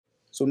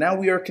So now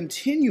we are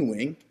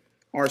continuing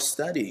our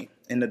study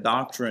in the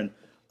doctrine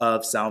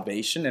of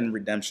salvation and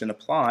redemption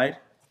applied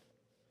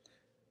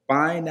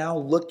by now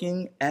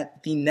looking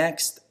at the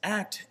next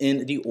act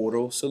in the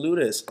Ordo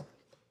Salutis.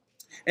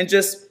 And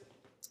just,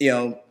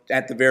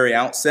 at the very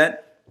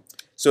outset,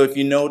 so if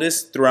you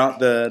notice throughout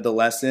the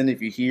lesson,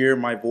 if you hear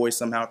my voice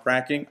somehow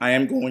cracking, I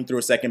am going through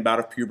a second bout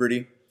of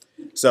puberty.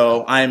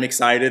 So I am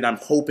excited. I'm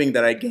hoping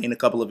that I gain a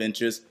couple of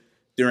inches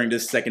during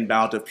this second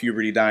bout of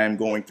puberty that I am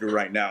going through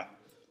right now.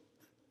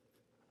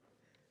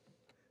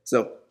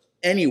 So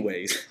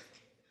anyways,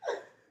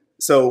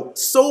 so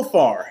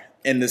far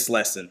in this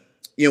lesson,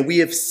 we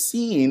have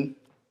seen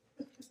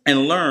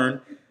and learned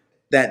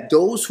that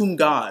those whom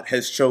God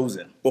has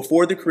chosen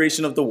before the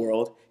creation of the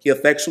world, he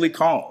effectually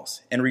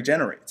calls and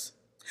regenerates.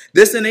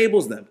 This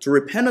enables them to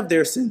repent of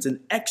their sins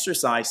and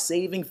exercise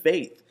saving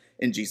faith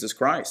in Jesus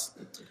Christ.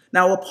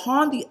 Now,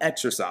 upon the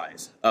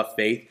exercise of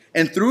faith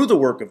and through the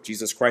work of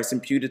Jesus Christ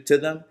imputed to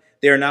them,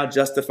 they are now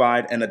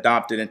justified and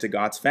adopted into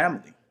God's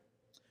family.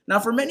 Now,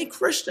 for many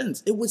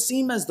Christians, it would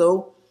seem as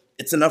though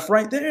it's enough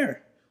right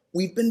there.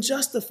 We've been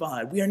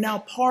justified. We are now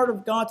part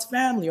of God's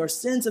family. Our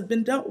sins have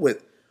been dealt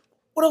with.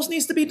 What else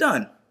needs to be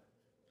done?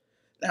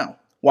 Now,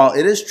 while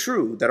it is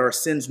true that our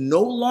sins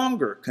no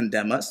longer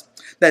condemn us,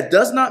 that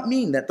does not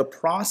mean that the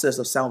process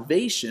of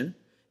salvation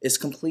is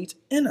complete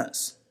in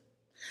us.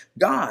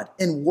 God,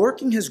 in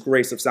working his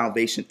grace of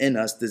salvation in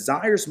us,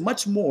 desires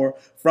much more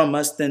from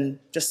us than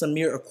just a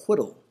mere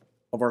acquittal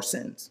of our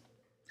sins.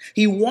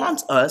 He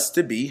wants us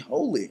to be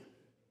holy.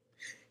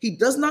 He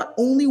does not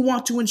only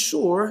want to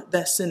ensure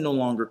that sin no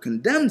longer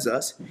condemns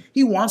us,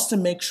 he wants to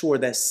make sure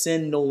that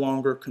sin no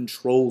longer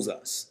controls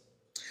us.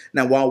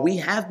 Now, while we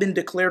have been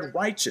declared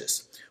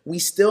righteous, we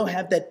still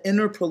have that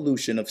inner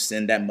pollution of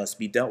sin that must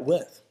be dealt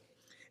with.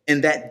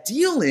 And that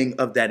dealing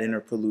of that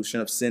inner pollution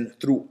of sin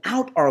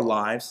throughout our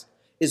lives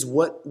is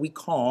what we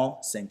call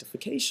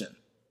sanctification.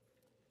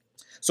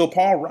 So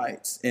Paul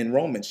writes in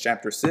Romans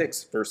chapter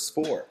 6, verse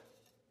 4,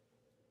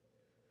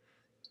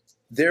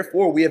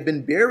 "Therefore we have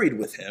been buried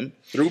with him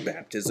through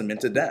baptism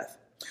into death,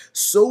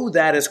 so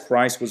that as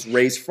Christ was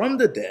raised from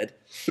the dead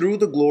through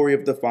the glory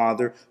of the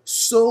Father,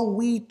 so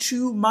we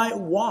too might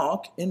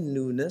walk in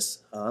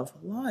newness of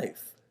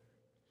life."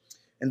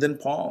 And then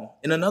Paul,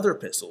 in another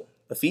epistle,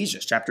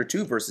 Ephesians chapter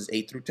 2, verses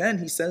 8 through 10,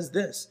 he says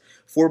this,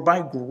 "For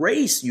by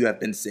grace you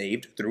have been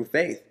saved through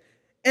faith,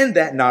 and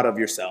that not of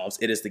yourselves,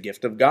 it is the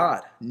gift of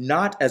God,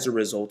 not as a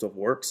result of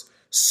works,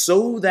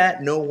 so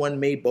that no one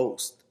may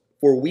boast.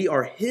 For we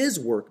are his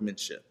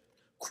workmanship,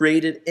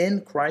 created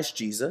in Christ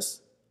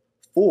Jesus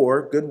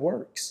for good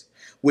works,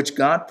 which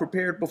God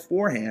prepared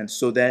beforehand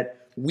so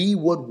that we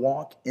would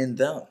walk in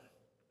them."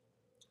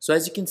 So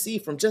as you can see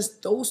from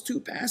just those two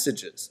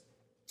passages,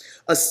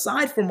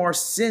 aside from our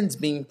sins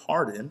being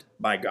pardoned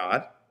by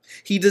God,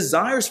 he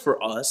desires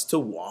for us to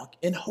walk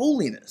in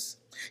holiness.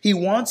 He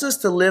wants us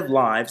to live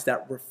lives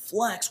that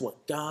reflects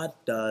what God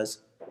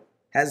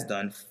has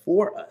done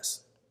for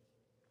us.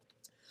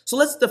 So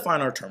let's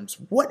define our terms.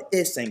 What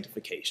is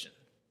sanctification?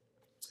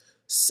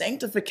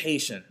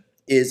 Sanctification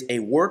is a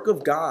work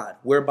of God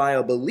whereby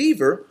a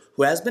believer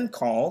who has been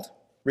called,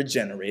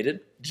 regenerated,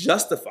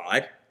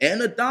 justified,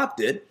 and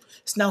adopted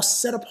is now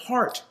set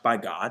apart by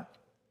God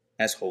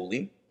as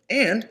holy.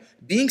 And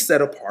being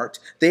set apart,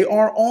 they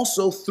are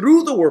also,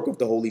 through the work of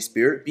the Holy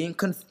Spirit, being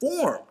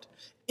conformed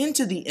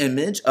into the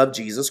image of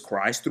Jesus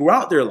Christ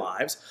throughout their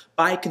lives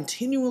by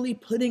continually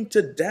putting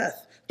to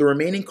death the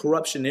remaining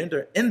corruption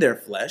in their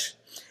flesh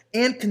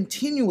and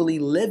continually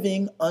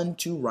living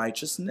unto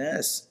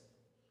righteousness.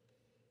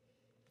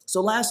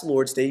 So last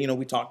Lord's Day,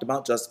 we talked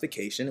about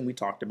justification and we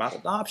talked about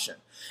adoption.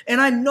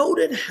 And I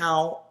noted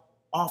how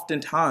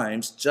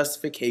oftentimes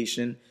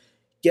justification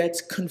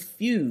gets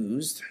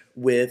confused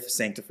with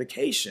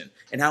sanctification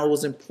and how it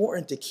was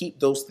important to keep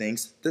those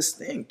things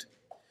distinct.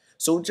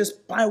 So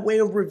just by way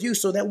of review,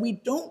 so that we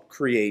don't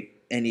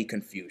create any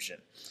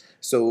confusion.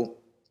 So,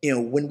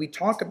 when we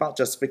talk about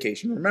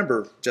justification,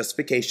 remember,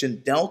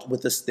 justification dealt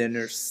with the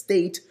sinner's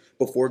state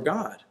before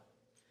God.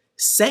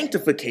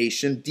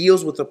 Sanctification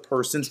deals with a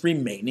person's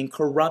remaining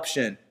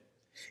corruption.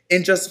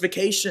 In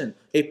justification,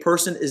 a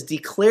person is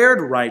declared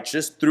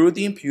righteous through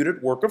the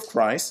imputed work of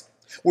Christ,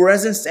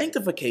 whereas in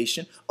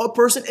sanctification, a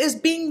person is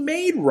being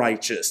made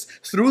righteous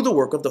through the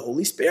work of the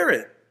Holy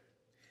Spirit.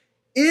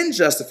 In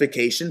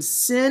justification,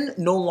 sin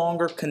no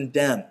longer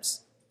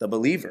condemns the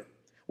believer,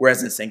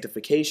 whereas in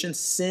sanctification,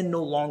 sin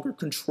no longer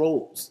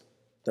controls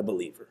the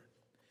believer.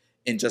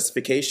 In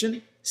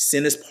justification,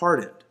 sin is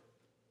pardoned.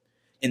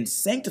 In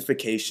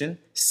sanctification,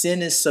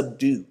 sin is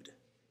subdued.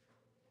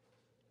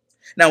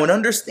 Now, in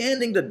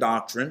understanding the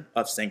doctrine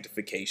of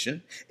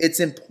sanctification, it's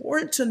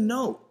important to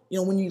note,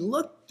 when you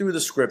look through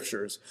the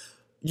scriptures,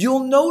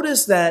 you'll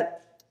notice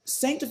that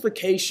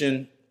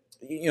sanctification,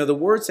 the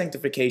word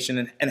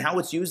sanctification and how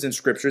it's used in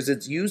scriptures,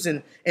 it's used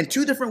in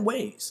two different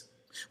ways.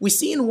 We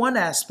see in one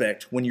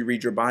aspect when you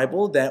read your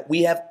Bible that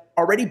we have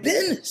already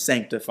been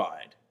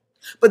sanctified.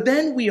 But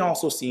then we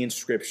also see in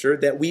scripture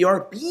that we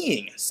are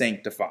being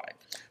sanctified.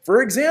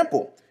 For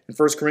example, In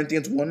 1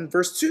 Corinthians 1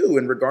 verse 2,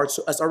 in regards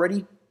to us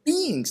already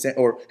being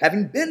or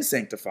having been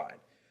sanctified,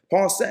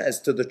 Paul says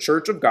to the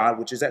church of God,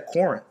 which is at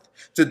Corinth,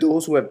 to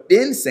those who have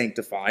been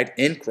sanctified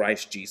in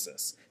Christ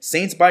Jesus,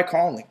 saints by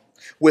calling,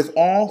 with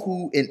all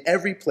who in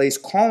every place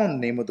call on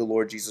the name of the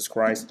Lord Jesus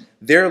Christ,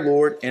 their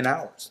Lord and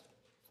ours.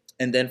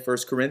 And then 1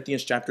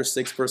 Corinthians chapter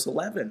 6, verse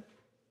 11,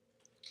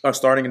 or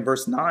starting in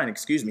verse 9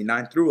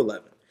 through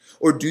 11.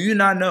 Or do you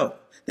not know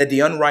that the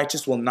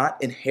unrighteous will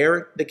not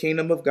inherit the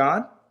kingdom of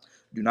God?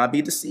 Do not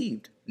be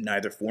deceived.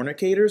 Neither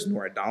fornicators,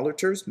 nor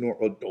idolaters, nor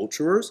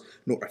adulterers,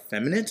 nor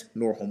effeminate,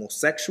 nor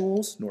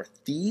homosexuals, nor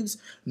thieves,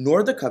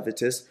 nor the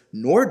covetous,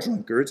 nor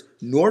drunkards,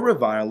 nor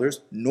revilers,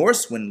 nor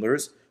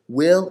swindlers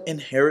will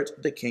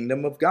inherit the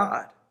kingdom of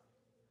God.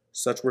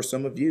 Such were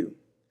some of you.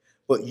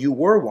 But you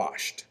were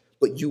washed,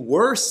 but you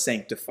were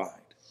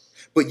sanctified,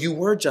 but you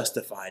were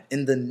justified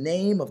in the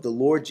name of the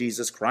Lord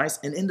Jesus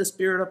Christ and in the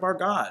Spirit of our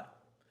God.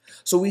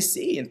 So we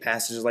see in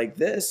passages like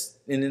this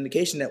an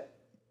indication that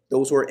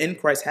those who are in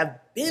Christ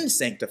have been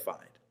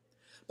sanctified.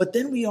 But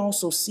then we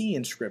also see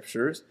in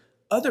scriptures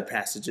other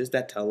passages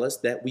that tell us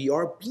that we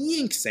are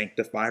being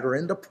sanctified or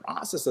in the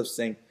process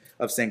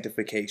of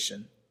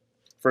sanctification.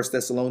 1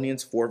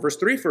 Thessalonians 4 verse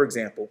 3, for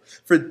example,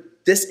 for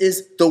this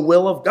is the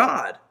will of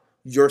God,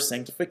 your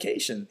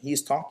sanctification. He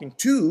is talking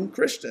to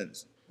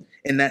Christians.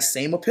 In that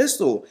same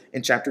epistle,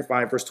 in chapter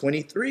 5 verse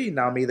 23,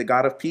 now may the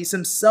God of peace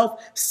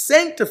himself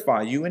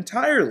sanctify you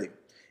entirely.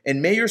 And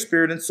may your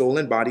spirit and soul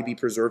and body be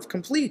preserved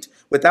complete,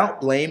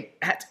 without blame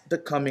at the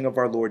coming of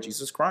our Lord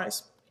Jesus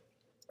Christ.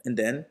 And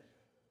then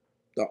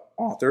the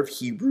author of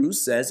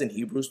Hebrews says in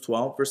Hebrews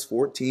 12, verse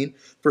 14,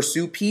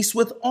 pursue peace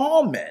with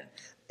all men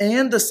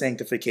and the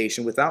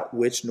sanctification without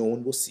which no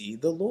one will see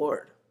the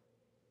Lord.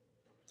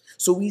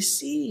 So we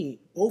see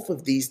both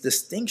of these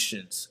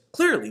distinctions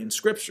clearly in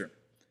Scripture.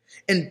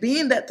 And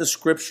being that the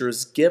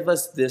Scriptures give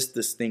us this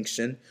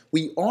distinction,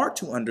 we are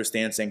to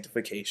understand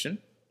sanctification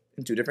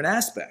in two different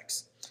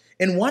aspects.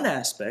 In one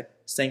aspect,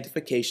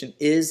 sanctification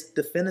is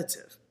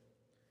definitive.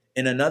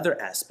 In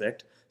another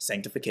aspect,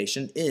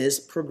 sanctification is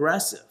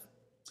progressive.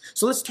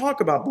 So let's talk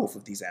about both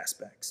of these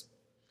aspects.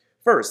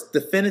 First,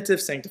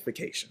 definitive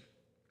sanctification.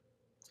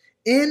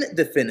 In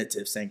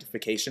definitive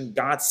sanctification,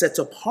 God sets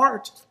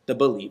apart the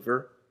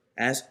believer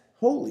as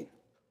holy.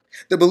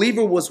 The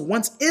believer was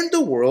once in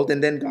the world,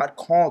 and then God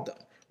called them,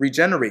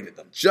 regenerated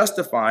them,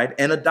 justified,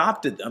 and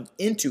adopted them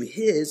into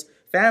his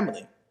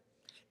family.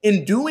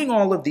 In doing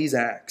all of these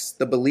acts,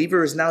 the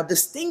believer is now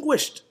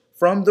distinguished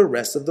from the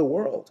rest of the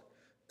world.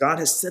 God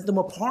has set them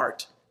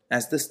apart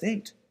as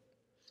distinct.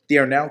 They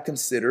are now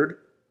considered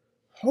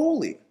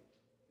holy.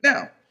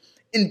 Now,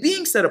 in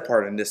being set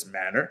apart in this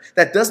manner,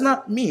 that does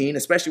not mean,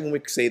 especially when we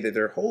say that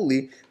they're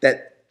holy,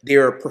 that they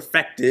are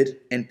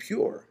perfected and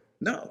pure.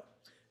 No,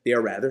 they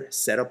are rather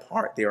set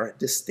apart. They are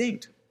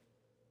distinct.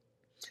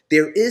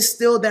 There is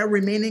still that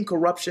remaining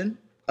corruption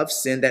of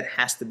sin that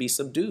has to be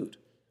subdued.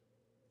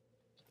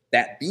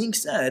 That being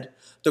said,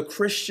 the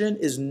Christian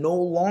is no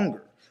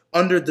longer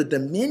under the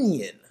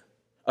dominion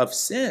of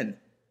sin.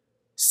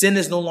 Sin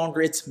is no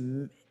longer its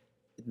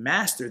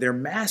master, their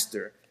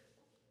master.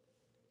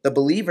 The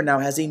believer now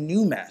has a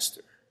new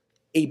master,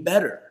 a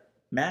better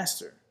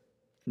master.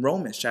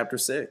 Romans chapter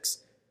 6,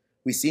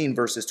 we see in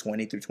verses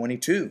 20 through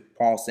 22,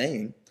 Paul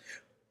saying,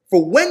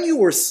 for when you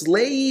were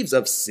slaves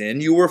of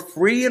sin, you were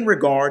free in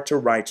regard to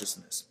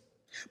righteousness.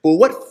 But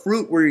what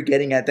fruit were you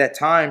getting at that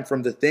time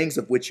from the things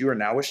of which you are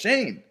now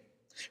ashamed?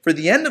 For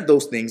the end of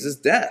those things is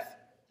death.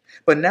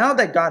 But now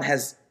that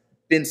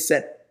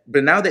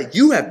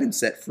you have been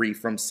set free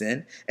from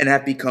sin and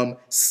have become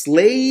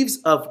slaves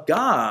of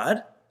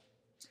God,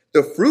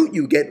 the fruit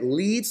you get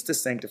leads to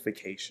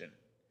sanctification,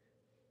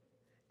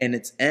 and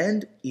its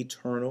end,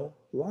 eternal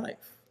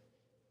life.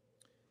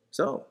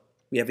 So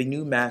we have a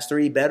new master,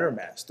 a better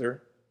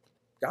master,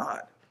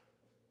 God.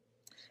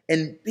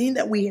 And being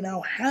that we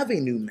now have a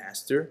new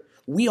master,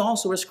 we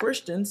also as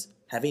Christians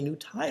have a new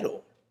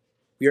title.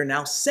 We are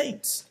now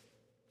saints.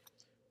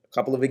 A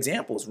couple of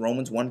examples.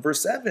 Romans 1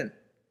 verse 7.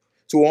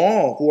 To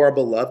all who are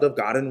beloved of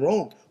God in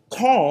Rome,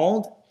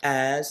 called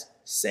as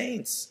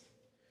saints.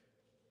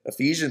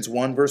 Ephesians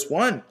 1 verse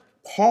 1.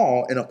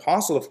 Paul, an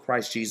apostle of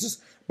Christ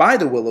Jesus, by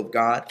the will of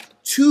God,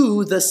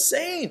 to the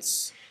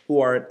saints who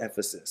are at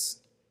Ephesus.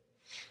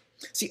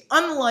 See,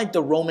 unlike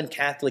the Roman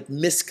Catholic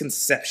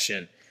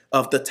misconception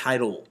of the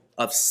title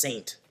of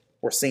saint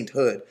or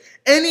sainthood,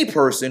 any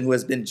person who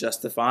has been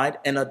justified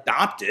and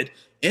adopted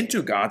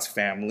into God's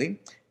family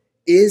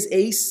is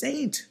a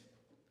saint.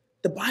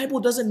 The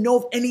Bible doesn't know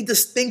of any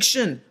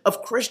distinction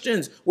of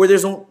Christians where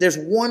there's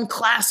one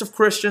class of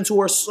Christians who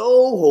are so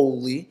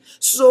holy,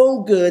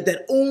 so good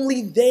that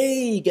only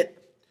they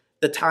get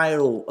the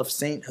title of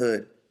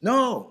sainthood.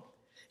 No.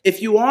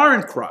 If you are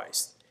in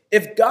Christ,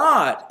 if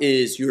God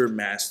is your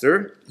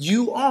master,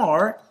 you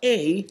are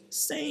a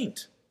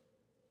saint.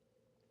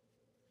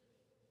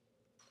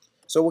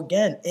 So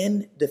again,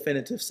 in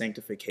definitive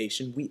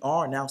sanctification, we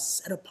are now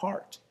set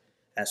apart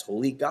as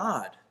holy.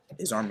 God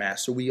is our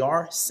master. We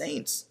are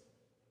saints.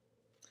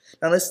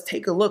 Now let's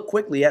take a look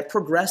quickly at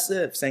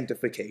progressive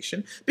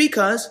sanctification,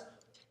 because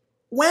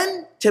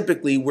when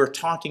typically we're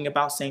talking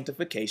about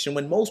sanctification,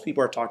 when most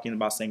people are talking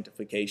about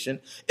sanctification,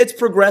 it's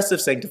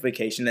progressive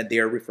sanctification that they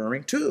are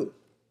referring to.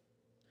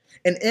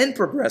 And in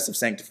progressive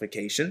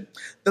sanctification,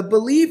 the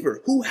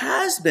believer who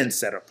has been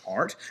set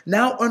apart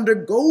now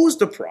undergoes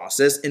the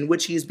process in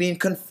which he is being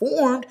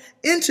conformed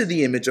into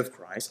the image of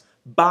Christ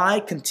by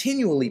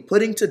continually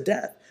putting to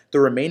death the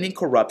remaining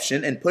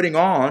corruption and putting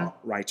on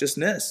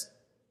righteousness.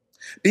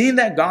 Being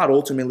that God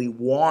ultimately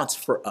wants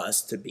for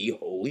us to be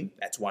holy,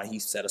 that's why he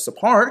set us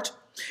apart.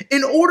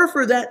 In order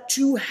for that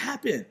to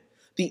happen,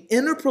 the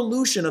inner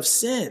pollution of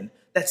sin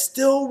that's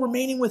still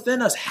remaining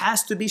within us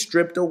has to be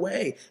stripped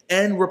away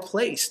and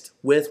replaced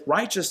with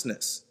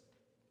righteousness.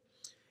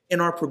 In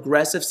our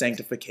progressive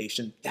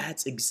sanctification,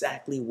 that's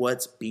exactly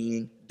what's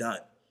being done.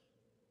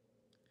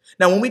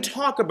 Now, when we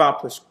talk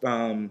about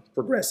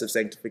progressive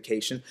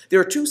sanctification,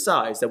 there are two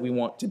sides that we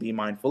want to be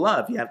mindful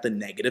of. You have the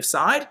negative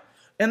side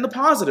and the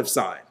positive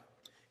side.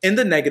 In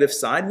the negative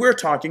side, we're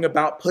talking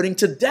about putting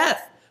to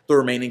death the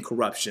remaining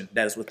corruption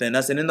that is within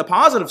us. And in the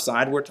positive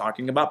side, we're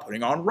talking about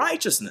putting on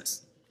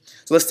righteousness.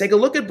 So let's take a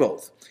look at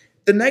both.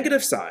 The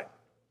negative side,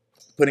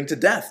 putting to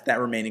death that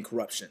remaining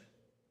corruption.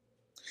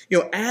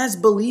 As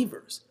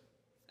believers,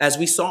 as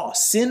we saw,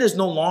 sin is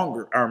no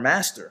longer our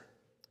master.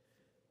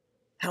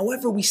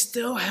 However, we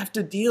still have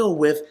to deal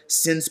with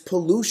sin's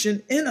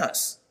pollution in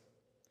us.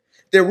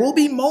 There will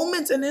be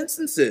moments and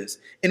instances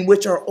in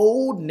which our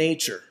old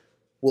nature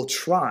will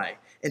try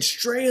and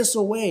stray us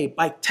away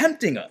by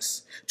tempting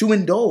us to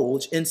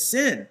indulge in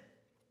sin.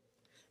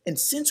 And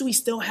since we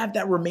still have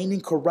that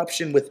remaining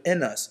corruption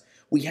within us,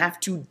 we have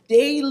to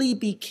daily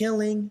be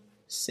killing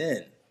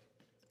sin.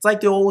 It's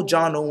like the old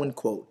John Owen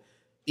quote,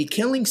 "Be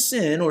killing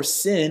sin or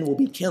sin will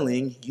be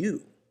killing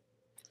you."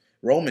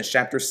 Romans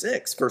chapter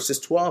 6, verses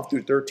 12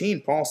 through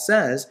 13, Paul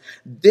says,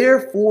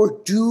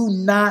 "Therefore do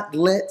not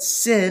let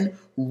sin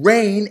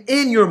reign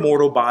in your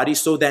mortal body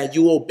so that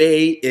you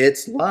obey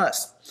its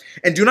lust.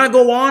 And do not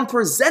go on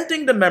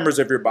presenting the members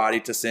of your body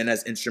to sin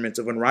as instruments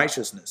of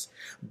unrighteousness,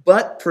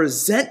 but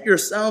present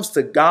yourselves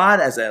to God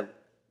as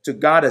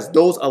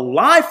those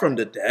alive from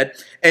the dead,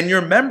 and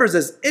your members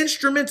as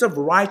instruments of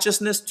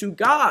righteousness to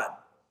God."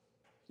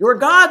 You're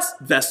God's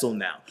vessel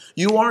now.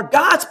 You are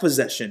God's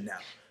possession now.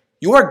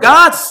 You are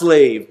God's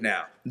slave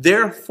now.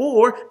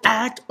 Therefore,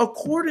 act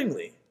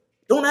accordingly.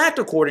 Don't act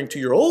according to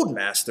your old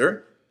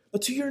master,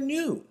 but to your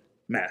new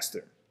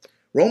master.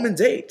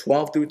 Romans 8,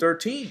 12 through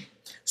 13.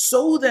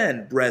 "So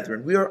then,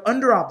 brethren, we are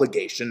under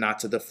obligation not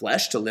to the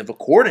flesh to live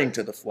according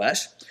to the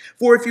flesh.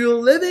 For if you're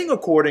living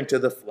according to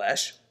the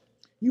flesh,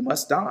 you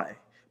must die.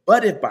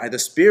 But if by the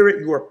Spirit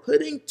you are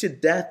putting to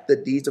death the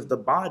deeds of the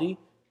body,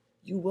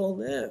 you will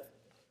live."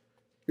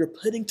 You're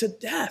putting to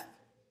death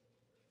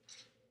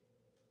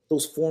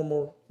those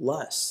former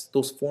lusts,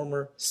 those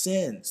former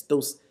sins,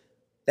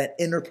 that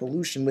inner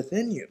pollution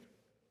within you.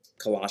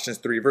 Colossians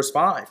 3, verse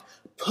 5.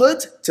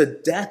 "Put to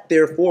death,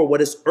 therefore,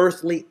 what is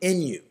earthly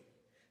in you: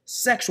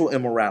 sexual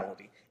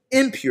immorality,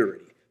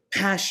 impurity,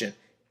 passion,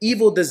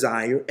 evil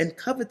desire, and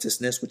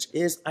covetousness, which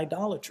is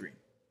idolatry."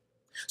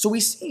 So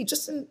we see,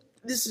 this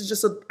is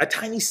just a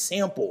tiny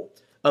sample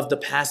of the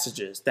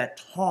passages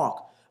that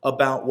talk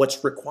about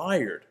what's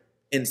required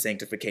in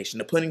sanctification,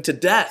 the putting to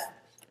death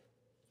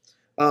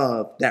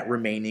of that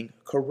remaining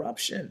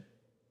corruption.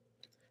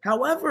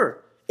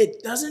 However,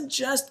 it doesn't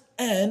just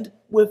end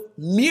with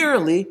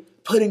merely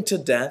putting to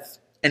death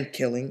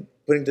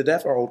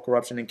our old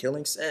corruption and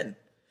killing sin.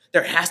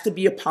 There has to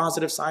be a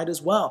positive side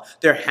as well.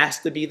 There has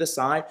to be the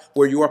side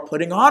where you are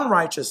putting on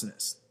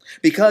righteousness.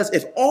 Because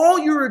if all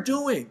you're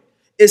doing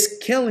is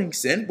killing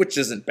sin, which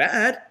isn't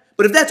bad,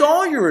 but if that's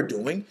all you're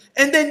doing,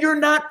 and then you're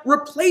not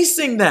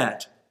replacing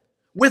that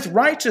with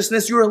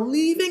righteousness, you're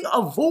leaving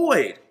a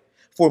void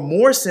for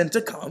more sin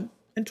to come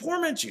and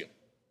torment you.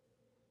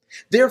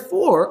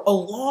 Therefore,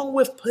 along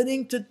with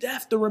putting to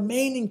death the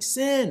remaining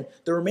sin,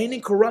 the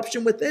remaining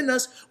corruption within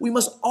us, we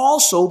must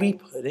also be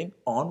putting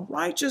on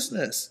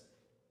righteousness.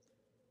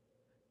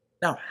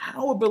 Now,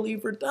 how a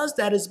believer does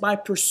that is by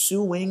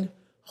pursuing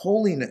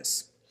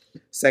holiness.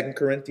 2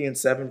 Corinthians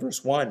 7,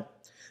 verse 1.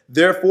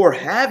 "Therefore,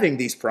 having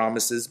these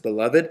promises,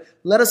 beloved,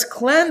 let us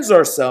cleanse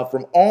ourselves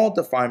from all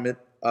defilement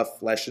of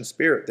flesh and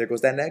spirit." There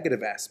goes that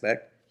negative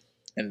aspect.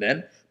 And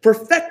then,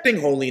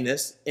 perfecting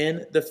holiness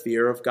in the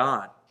fear of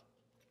God.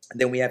 And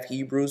then we have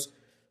Hebrews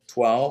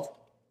 12,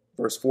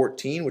 verse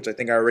 14, which I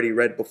think I already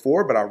read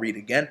before, but I'll read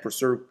again.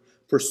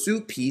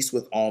 Pursue peace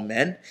with all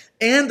men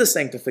and the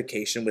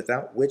sanctification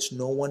without which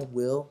no one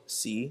will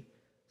see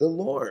the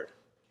Lord.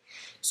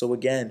 So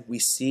again, we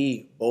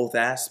see both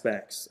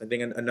aspects. I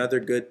think another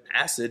good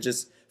passage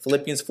is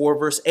Philippians 4,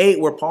 verse 8,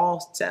 where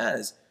Paul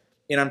says,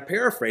 and I'm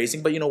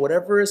paraphrasing, but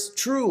whatever is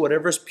true,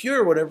 whatever is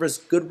pure, whatever is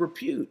good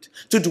repute,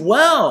 to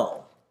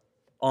dwell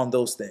on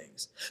those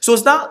things. So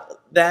it's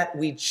not that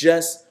we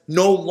just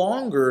no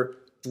longer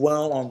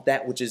dwell on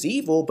that which is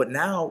evil, but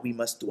now we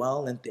must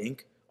dwell and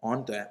think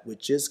on that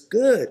which is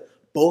good.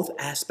 Both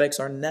aspects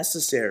are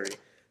necessary.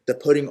 the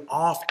putting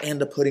off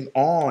and the putting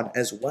on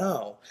as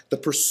well, the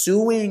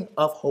pursuing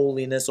of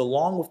holiness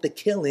along with the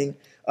killing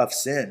of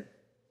sin.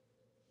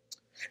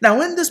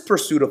 Now, in this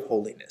pursuit of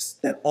holiness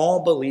that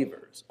all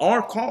believers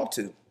are called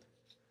to,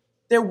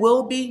 there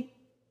will be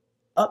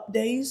up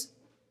days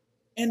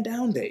and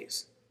down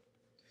days.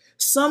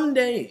 Some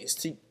days,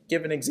 to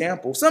give an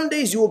example, some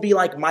days you will be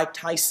like Mike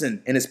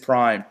Tyson in his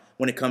prime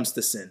when it comes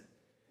to sin,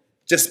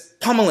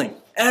 just pummeling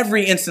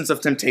every instance of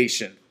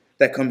temptation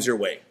that comes your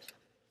way.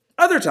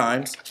 Other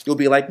times, you'll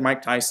be like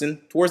Mike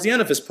Tyson towards the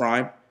end of his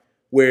prime,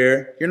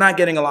 where you're not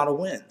getting a lot of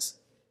wins.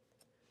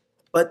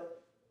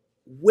 But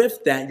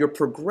with that, your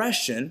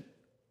progression,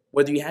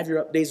 whether you have your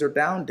up days or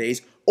down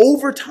days,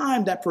 over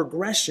time, that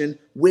progression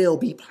will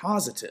be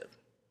positive.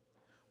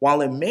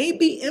 While it may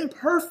be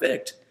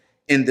imperfect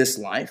in this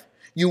life,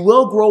 you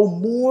will grow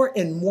more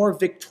and more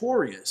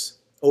victorious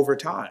over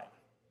time.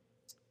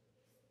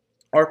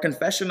 Our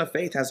Confession of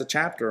Faith has a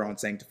chapter on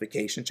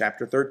sanctification,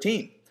 chapter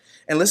 13.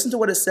 And listen to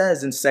what it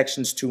says in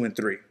sections 2 and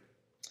 3.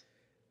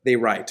 They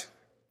write,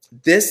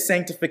 "This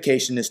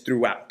sanctification is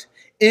throughout,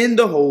 in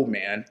the whole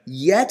man,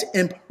 yet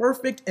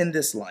imperfect in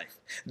this life.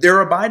 There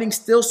abiding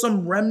still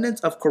some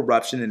remnants of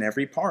corruption in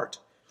every part,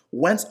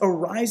 whence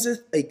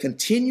ariseth a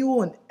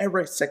continual and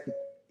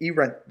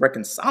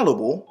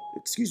irreconcilable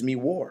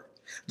war.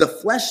 The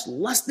flesh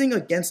lusting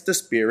against the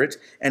spirit,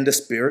 and the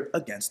spirit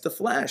against the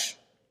flesh.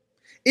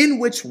 In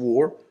which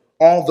war,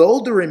 although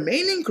the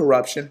remaining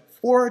corruption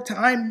for a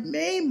time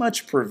may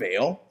much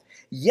prevail,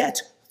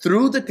 yet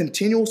through the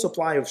continual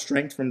supply of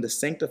strength from the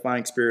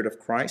sanctifying Spirit of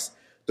Christ,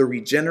 the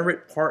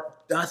regenerate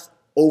part doth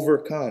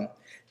overcome.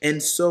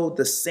 And so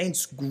the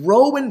saints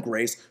grow in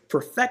grace,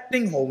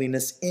 perfecting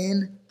holiness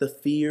in the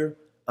fear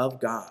of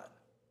God."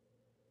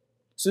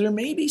 So there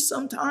may be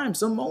some times,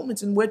 some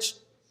moments in which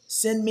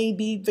sin may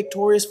be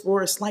victorious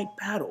for a slight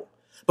battle.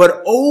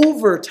 But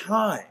over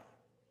time,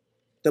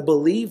 the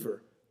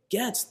believer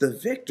gets the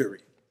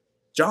victory.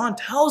 John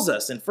tells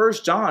us in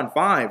 1 John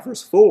 5,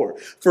 verse 4,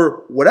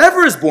 "For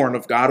whatever is born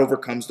of God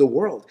overcomes the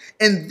world.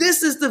 And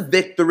this is the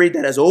victory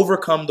that has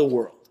overcome the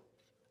world,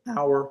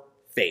 our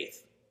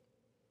faith."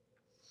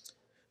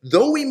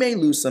 Though we may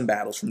lose some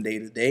battles from day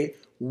to day,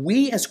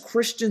 we as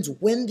Christians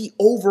win the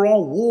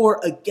overall war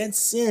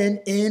against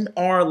sin in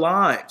our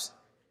lives.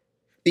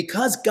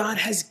 Because God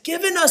has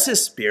given us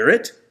His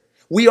Spirit,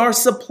 we are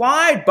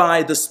supplied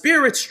by the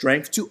Spirit's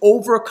strength to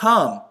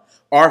overcome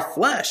our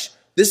flesh.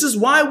 This is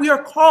why we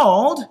are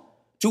called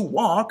to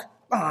walk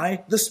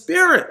by the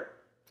Spirit.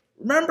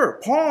 Remember,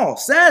 Paul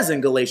says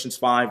in Galatians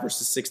 5,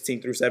 verses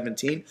 16 through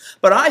 17,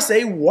 "But I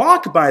say,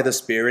 walk by the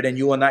Spirit, and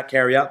you will not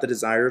carry out the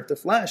desire of the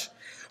flesh.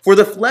 For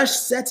the flesh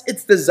sets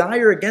its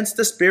desire against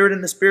the Spirit,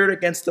 and the Spirit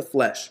against the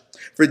flesh.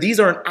 For these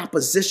are in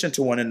opposition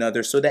to one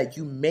another, so that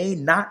you may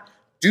not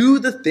do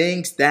the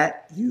things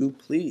that you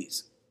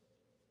please."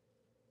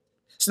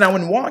 So now,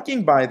 when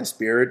walking by the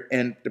Spirit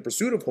and the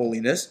pursuit of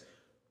holiness,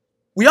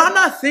 we ought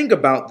not think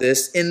about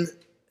this in,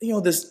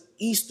 this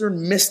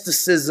Eastern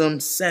mysticism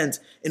sense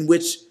in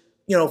which,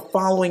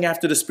 following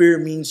after the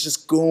Spirit means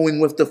just going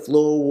with the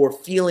flow or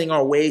feeling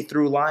our way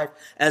through life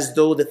as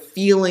though the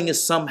feeling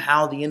is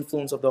somehow the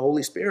influence of the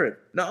Holy Spirit.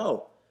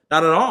 No,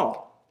 not at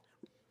all.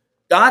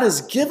 God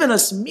has given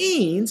us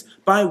means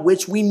by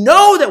which we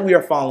know that we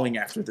are following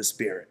after the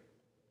Spirit.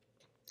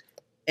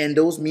 And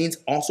those means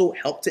also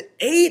help to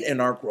aid in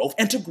our growth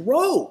and to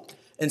grow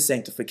in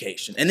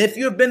sanctification. And if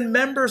you have been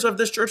members of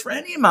this church for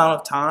any amount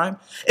of time,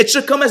 it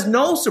should come as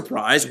no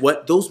surprise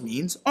what those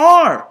means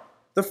are.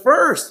 The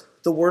first,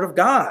 the Word of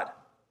God.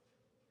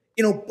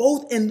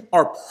 Both in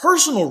our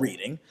personal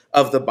reading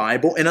of the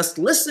Bible and us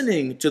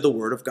listening to the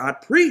Word of God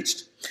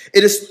preached.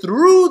 It is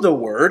through the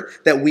Word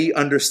that we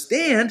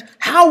understand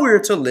how we're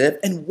to live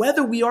and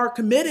whether we are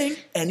committing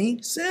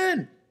any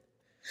sin.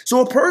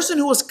 So a person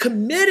who is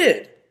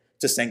committed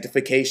to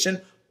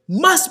sanctification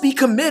must be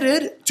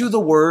committed to the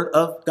Word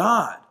of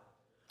God.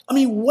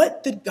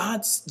 What did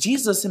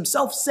Jesus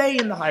Himself say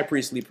in the high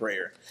priestly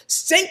prayer?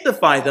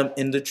 Sanctify them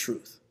in the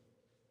truth.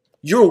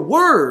 Your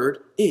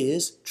word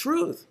is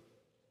truth.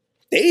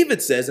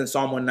 David says in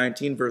Psalm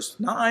 119, verse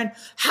 9,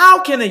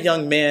 "How can a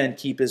young man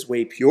keep his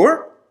way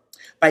pure?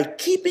 By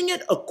keeping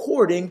it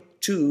according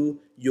to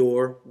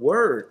your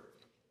word."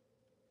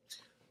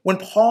 When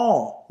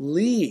Paul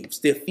leaves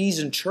the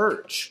Ephesian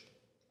church,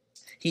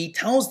 he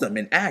tells them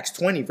in Acts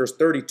 20, verse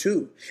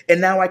 32, "And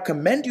now I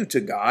commend you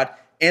to God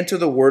and to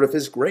the word of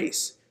His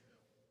grace,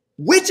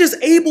 which is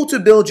able to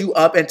build you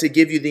up and to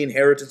give you the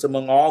inheritance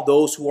among all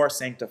those who are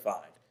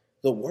sanctified."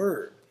 The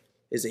word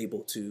is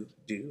able to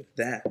do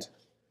that.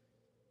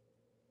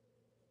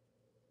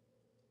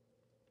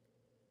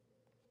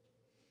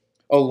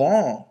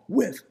 Along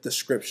with the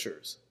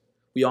scriptures,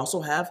 we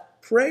also have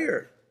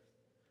prayer.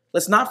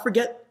 Let's not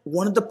forget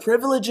one of the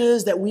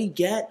privileges that we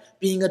get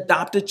being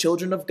adopted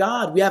children of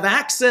God. We have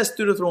access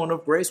to the throne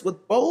of grace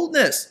with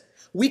boldness.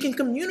 We can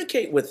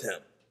communicate with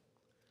Him.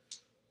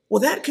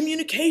 Well, that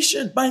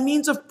communication by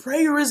means of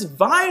prayer is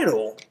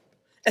vital,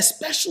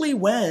 especially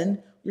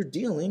when you're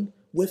dealing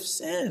with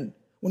sin,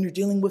 when you're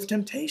dealing with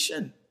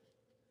temptation.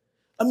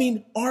 I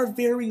mean, our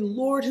very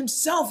Lord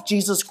himself,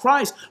 Jesus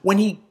Christ, when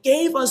he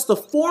gave us the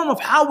form of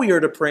how we are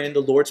to pray in the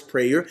Lord's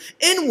Prayer,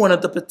 in one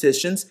of the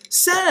petitions,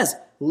 says,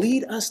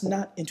 lead us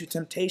not into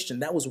temptation.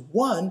 That was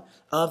one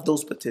of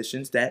those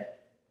petitions that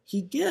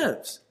he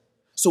gives.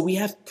 So we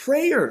have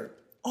prayer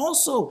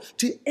also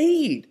to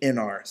aid in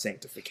our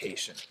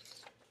sanctification.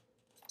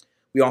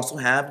 We also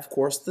have, of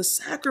course, the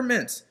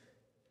sacraments,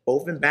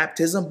 both in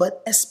baptism,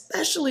 but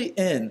especially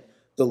in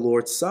the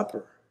Lord's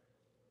Supper.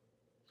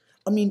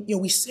 I mean,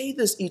 we say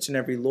this each and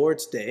every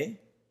Lord's Day,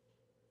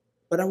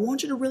 but I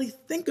want you to really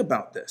think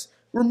about this.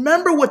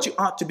 Remember what you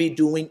ought to be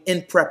doing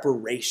in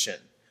preparation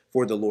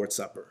for the Lord's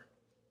Supper.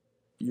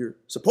 You're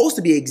supposed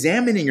to be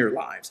examining your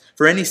lives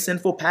for any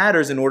sinful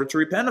patterns in order to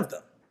repent of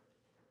them.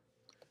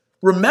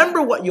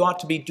 Remember what you ought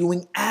to be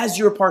doing as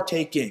you're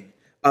partaking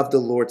of the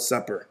Lord's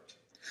Supper.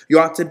 You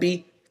ought to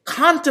be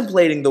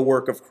contemplating the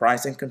work of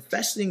Christ and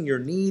confessing your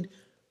need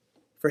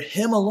for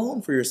him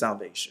alone for your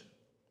salvation.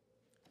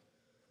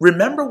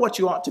 Remember what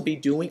you ought to be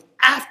doing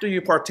after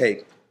you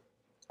partake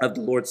of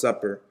the Lord's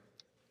Supper.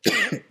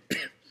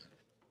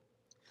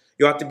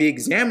 You ought to be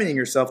examining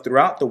yourself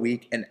throughout the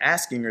week and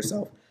asking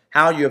yourself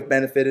how you have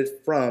benefited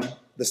from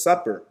the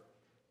supper.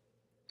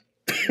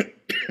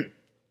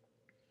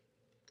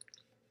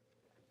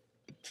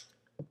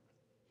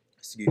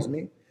 Excuse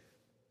me.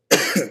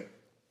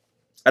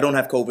 I don't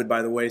have COVID,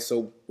 by the way,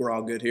 so we're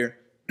all good here.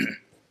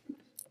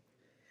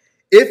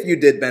 If you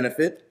did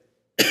benefit,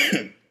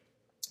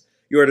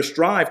 you are to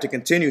strive to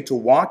continue to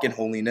walk in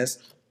holiness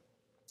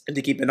and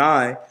to keep an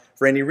eye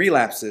for any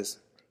relapses.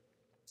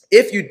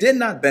 If you did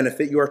not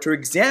benefit, you are to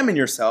examine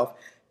yourself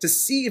to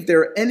see if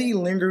there are any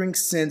lingering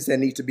sins that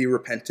need to be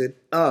repented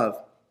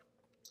of.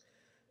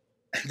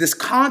 This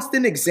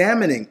constant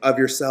examining of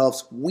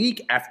yourselves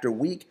week after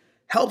week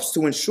helps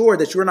to ensure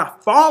that you're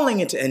not falling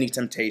into any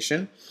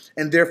temptation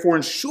and therefore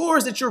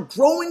ensures that you're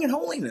growing in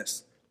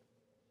holiness.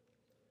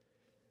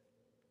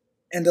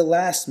 And the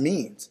last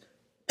means,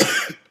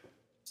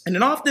 and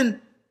an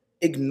often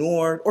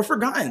ignored or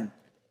forgotten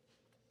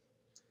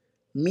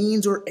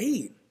means or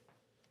aid,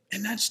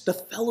 and that's the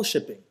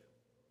fellowshipping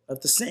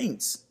of the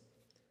saints.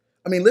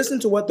 I mean, listen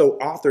to what the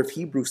author of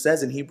Hebrews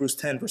says in Hebrews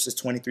 10, verses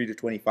 23 to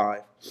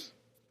 25.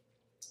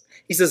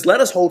 He says, let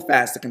us hold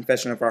fast the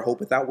confession of our hope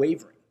without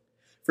wavering,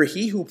 for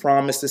he who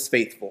promised is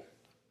faithful.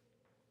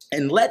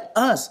 And let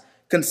us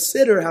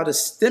consider how to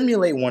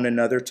stimulate one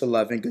another to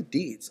love and good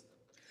deeds,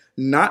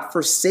 not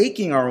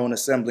forsaking our own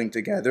assembling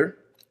together,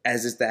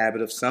 as is the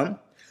habit of some,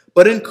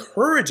 but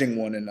encouraging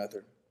one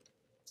another,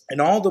 and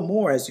all the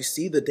more as you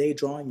see the day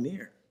drawing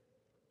near.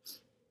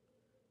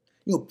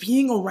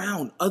 Being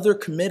around other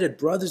committed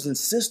brothers and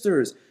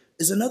sisters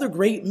is another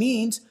great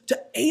means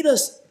to aid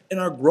us in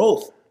our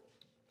growth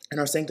and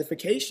our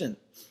sanctification.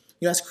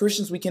 As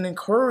Christians, we can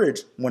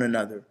encourage one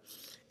another.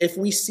 If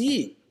we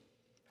see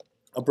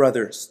a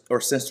brother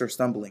or sister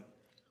stumbling,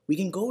 we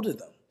can go to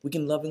them. We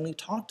can lovingly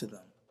talk to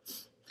them.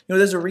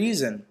 There's a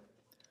reason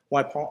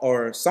why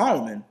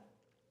Solomon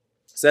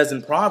says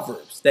in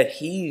Proverbs that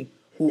he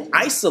who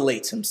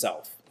isolates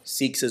himself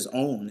seeks his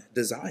own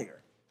desire.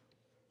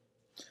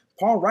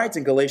 Paul writes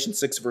in Galatians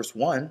 6, verse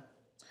 1,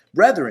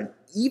 brethren,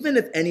 even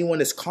if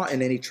anyone is caught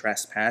in any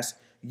trespass,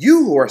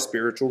 you who are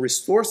spiritual,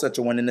 restore such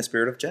a one in the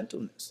spirit of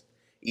gentleness,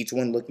 each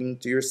one looking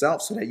to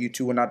yourself so that you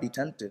too will not be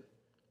tempted.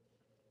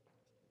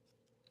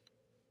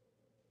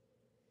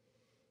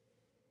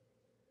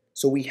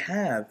 So we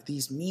have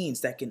these means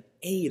that can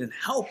aid and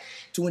help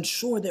to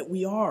ensure that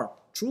we are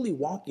truly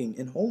walking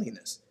in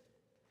holiness.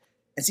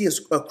 And see, as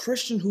a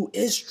Christian who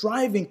is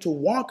striving to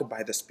walk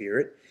by the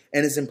Spirit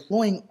and is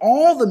employing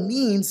all the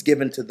means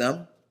given to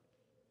them,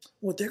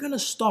 well, they're going to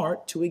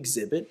start to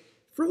exhibit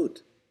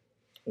fruit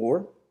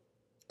or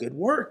good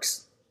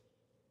works.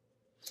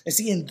 And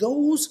see, in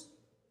those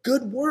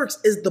good works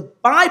is the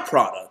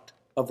byproduct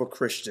of a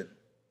Christian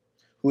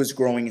who is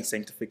growing in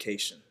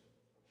sanctification.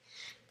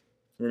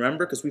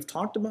 Remember, because we've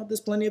talked about this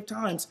plenty of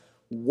times,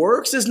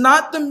 works is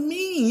not the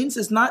means,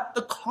 is not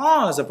the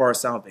cause of our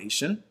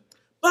salvation,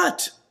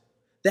 but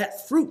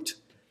that fruit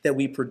that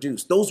we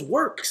produce, those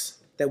works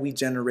that we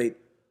generate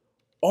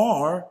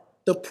are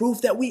the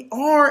proof that we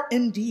are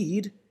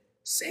indeed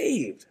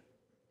saved.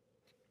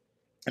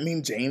 I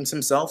mean, James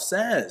himself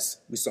says,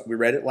 we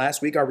read it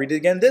last week, I'll read it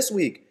again this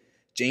week.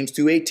 James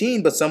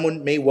 2:18, but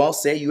someone may well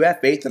say, you have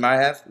faith and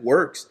I have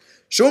works.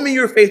 Show me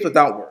your faith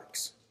without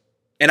works,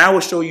 and I will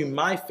show you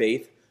my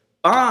faith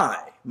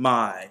by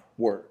my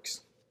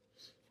works.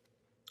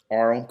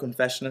 Our own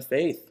confession of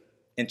faith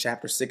in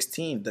chapter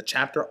 16, the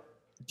chapter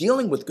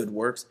dealing with good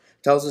works,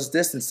 tells us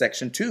this in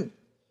section 2.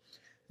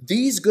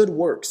 These good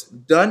works,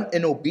 done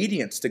in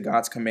obedience to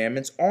God's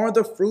commandments, are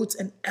the fruits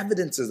and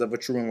evidences of a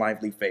true and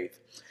lively faith.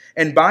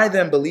 And by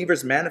them,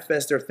 believers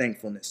manifest their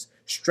thankfulness,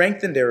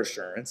 strengthen their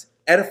assurance,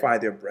 edify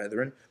their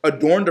brethren,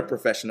 adorn the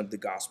profession of the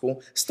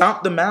gospel,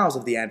 stop the mouths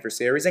of the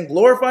adversaries, and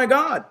glorify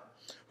God,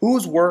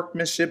 whose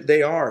workmanship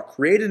they are,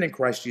 created in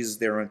Christ Jesus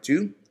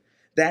thereunto,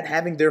 that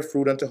having their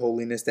fruit unto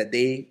holiness, that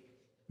they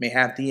may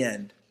have the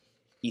end,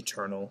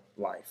 eternal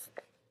life.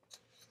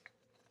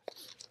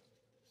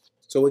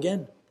 So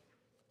again,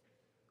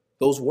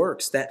 those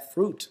works, that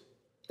fruit,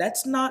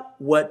 that's not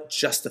what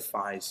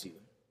justifies you.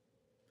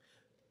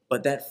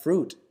 But that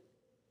fruit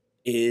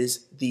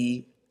is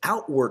the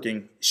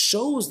outworking,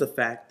 shows the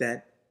fact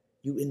that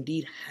you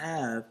indeed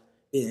have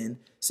been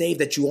saved,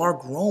 that you are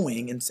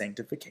growing in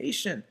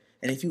sanctification.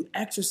 And if you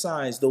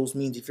exercise those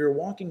means, if you're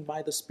walking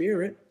by the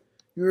Spirit,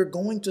 you're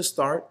going to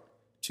start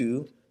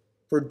to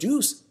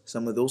produce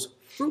some of those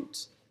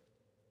fruits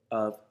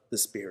of the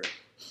Spirit.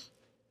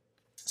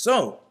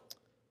 So,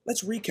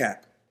 let's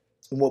recap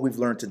on what we've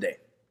learned today.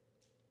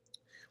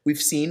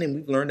 We've seen and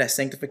we've learned that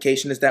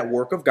sanctification is that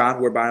work of God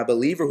whereby a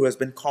believer who has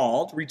been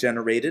called,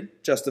 regenerated,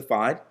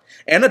 justified,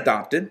 and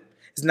adopted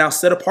is now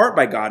set apart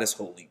by God as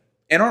holy,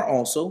 and are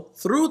also,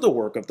 through the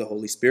work of the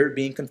Holy Spirit,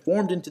 being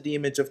conformed into the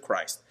image of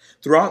Christ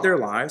throughout their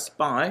lives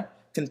by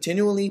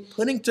continually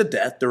putting to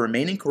death the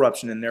remaining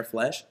corruption in their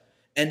flesh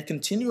and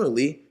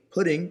continually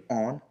putting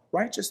on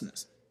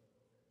righteousness.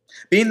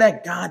 Being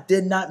that God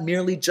did not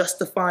merely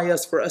justify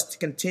us for us to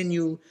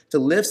continue to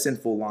live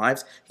sinful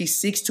lives, he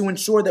seeks to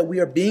ensure that we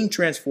are being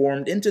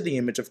transformed into the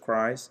image of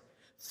Christ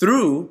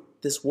through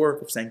this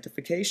work of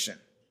sanctification.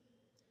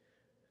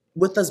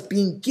 With us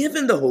being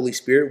given the Holy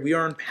Spirit, we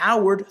are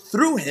empowered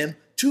through him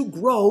to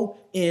grow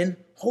in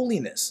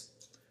holiness.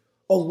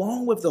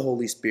 Along with the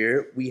Holy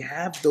Spirit, we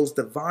have those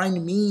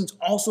divine means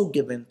also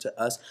given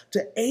to us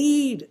to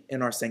aid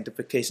in our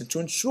sanctification, to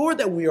ensure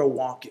that we are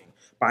walking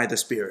by the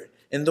Spirit,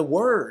 in the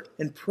Word,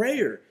 in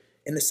prayer,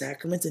 in the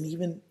sacraments, and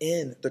even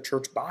in the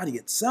church body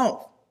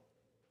itself.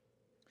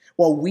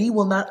 While we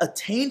will not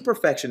attain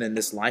perfection in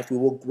this life, we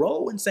will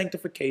grow in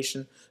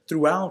sanctification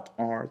throughout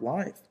our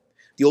life.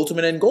 The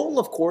ultimate end goal,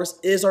 of course,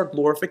 is our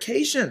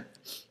glorification.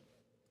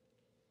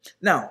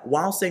 Now,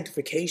 while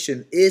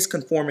sanctification is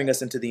conforming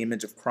us into the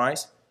image of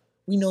Christ,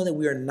 we know that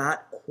we are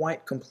not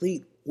quite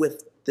complete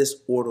with this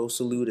Ordo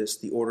Salutis,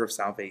 the order of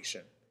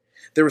salvation.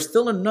 There is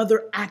still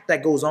another act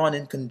that goes on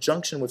in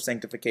conjunction with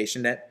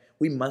sanctification that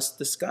we must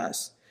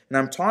discuss. And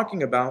I'm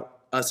talking about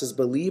us as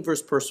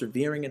believers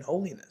persevering in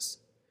holiness.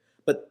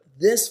 But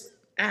this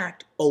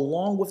act,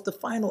 along with the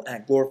final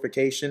act,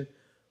 glorification,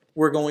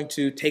 we're going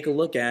to take a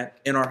look at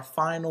in our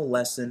final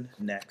lesson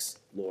next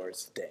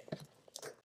Lord's Day.